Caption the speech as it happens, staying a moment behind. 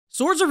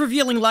Swords of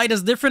Revealing Light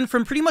is different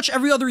from pretty much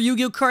every other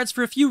Yu-Gi-Oh cards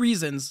for a few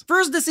reasons.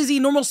 First, this is a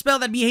normal spell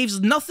that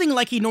behaves nothing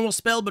like a normal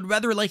spell, but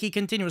rather like a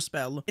continuous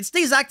spell. It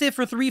stays active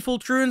for 3 full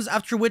turns,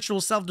 after which it will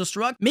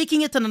self-destruct,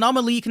 making it an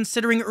anomaly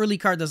considering early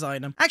card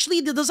design.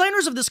 Actually, the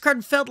designers of this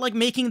card felt like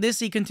making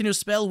this a continuous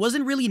spell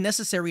wasn't really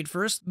necessary at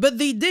first, but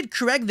they did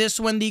correct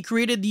this when they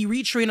created the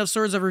retrain of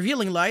Swords of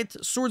Revealing Light,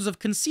 Swords of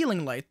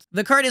Concealing Light.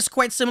 The card is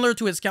quite similar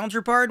to its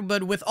counterpart,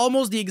 but with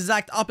almost the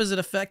exact opposite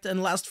effect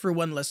and lasts for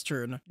 1 less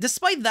turn.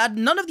 Despite that,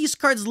 none of these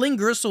cards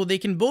linger, so they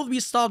can both be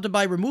stopped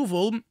by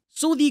removal,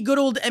 so the good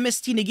old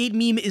MST negate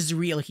meme is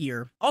real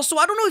here. Also,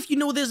 I don't know if you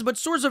know this, but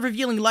Swords of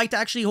Revealing Light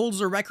actually holds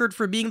a record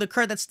for being the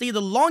card that stayed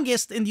the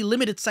longest in the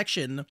limited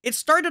section. It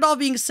started off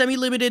being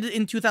semi-limited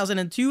in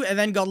 2002, and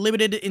then got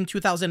limited in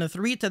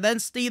 2003, to then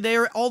stay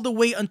there all the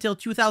way until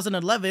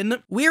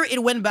 2011, where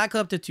it went back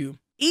up to 2.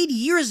 8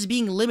 years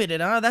being limited,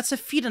 huh? That's a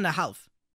feat and a half.